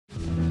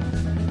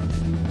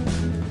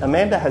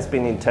Amanda has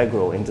been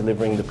integral in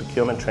delivering the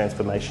procurement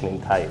transformation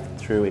in TAFE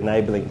through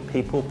enabling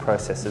people,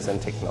 processes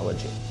and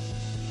technology.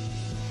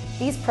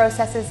 These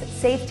processes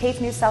save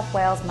TAFE New South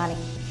Wales money,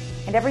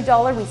 and every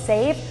dollar we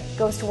save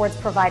goes towards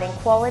providing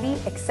quality,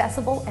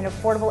 accessible and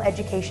affordable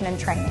education and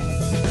training.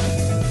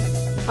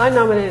 I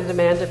nominated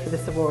Amanda for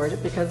this award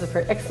because of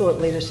her excellent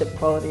leadership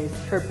qualities,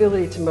 her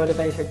ability to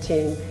motivate her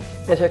team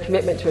and her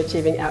commitment to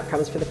achieving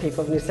outcomes for the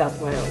people of New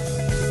South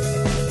Wales.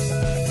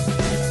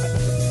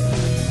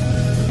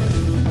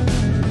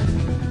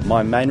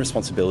 My main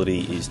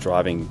responsibility is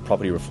driving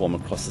property reform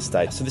across the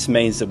state. So this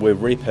means that we're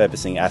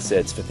repurposing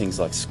assets for things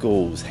like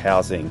schools,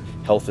 housing,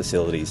 health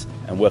facilities,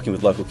 and working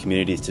with local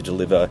communities to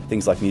deliver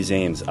things like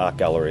museums, art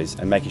galleries,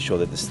 and making sure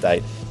that the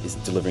state is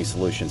delivering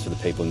solutions for the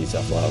people in New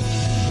South Wales.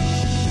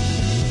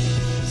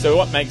 So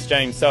what makes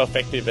James so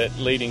effective at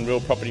leading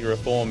real property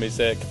reform is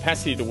a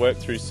capacity to work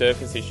through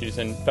surface issues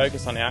and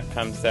focus on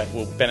outcomes that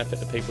will benefit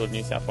the people of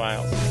New South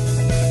Wales.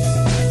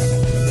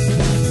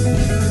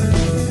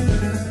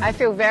 I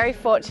feel very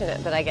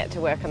fortunate that I get to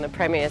work on the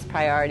Premier's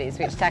priorities,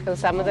 which tackle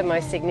some of the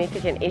most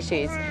significant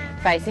issues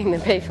facing the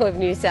people of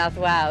New South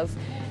Wales,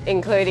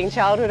 including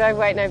childhood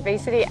overweight and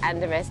obesity and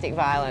domestic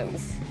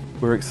violence.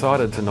 We're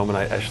excited to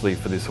nominate Ashley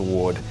for this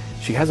award.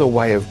 She has a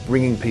way of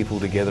bringing people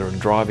together and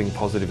driving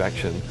positive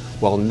action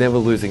while never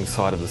losing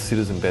sight of the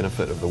citizen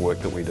benefit of the work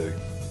that we do.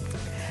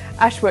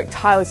 Ash worked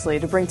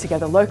tirelessly to bring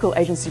together local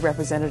agency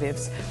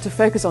representatives to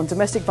focus on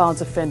domestic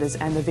violence offenders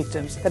and their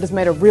victims. That has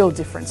made a real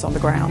difference on the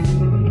ground.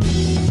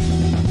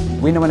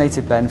 We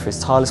nominated Ben for his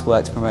tireless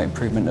work to promote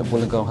improvement at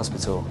Wollongong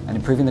Hospital and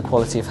improving the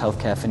quality of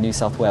healthcare for New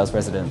South Wales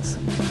residents.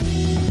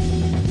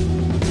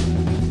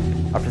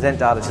 I present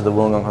data to the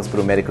Wollongong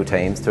Hospital medical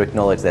teams to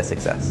acknowledge their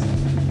success.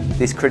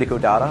 This critical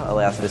data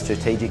allows for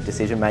strategic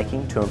decision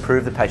making to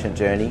improve the patient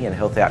journey and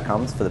health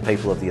outcomes for the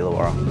people of the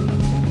Illawarra.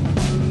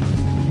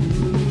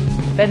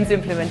 Ben's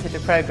implemented a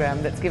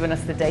program that's given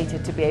us the data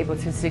to be able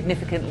to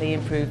significantly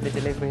improve the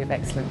delivery of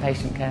excellent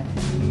patient care.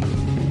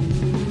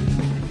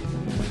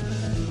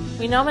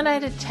 We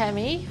nominated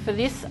Tammy for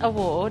this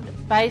award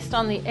based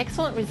on the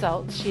excellent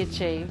results she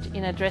achieved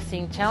in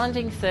addressing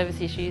challenging service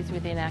issues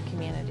within our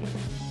community.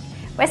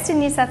 Western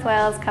New South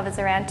Wales covers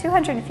around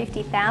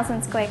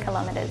 250,000 square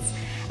kilometres.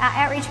 Our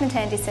outreach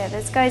maternity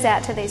service goes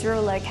out to these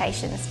rural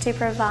locations to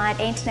provide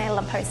antenatal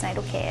and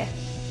postnatal care.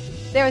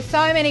 There are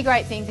so many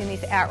great things in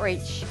this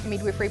outreach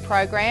midwifery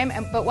program,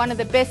 but one of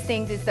the best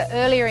things is the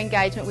earlier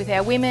engagement with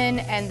our women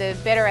and the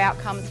better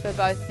outcomes for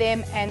both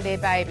them and their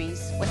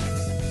babies.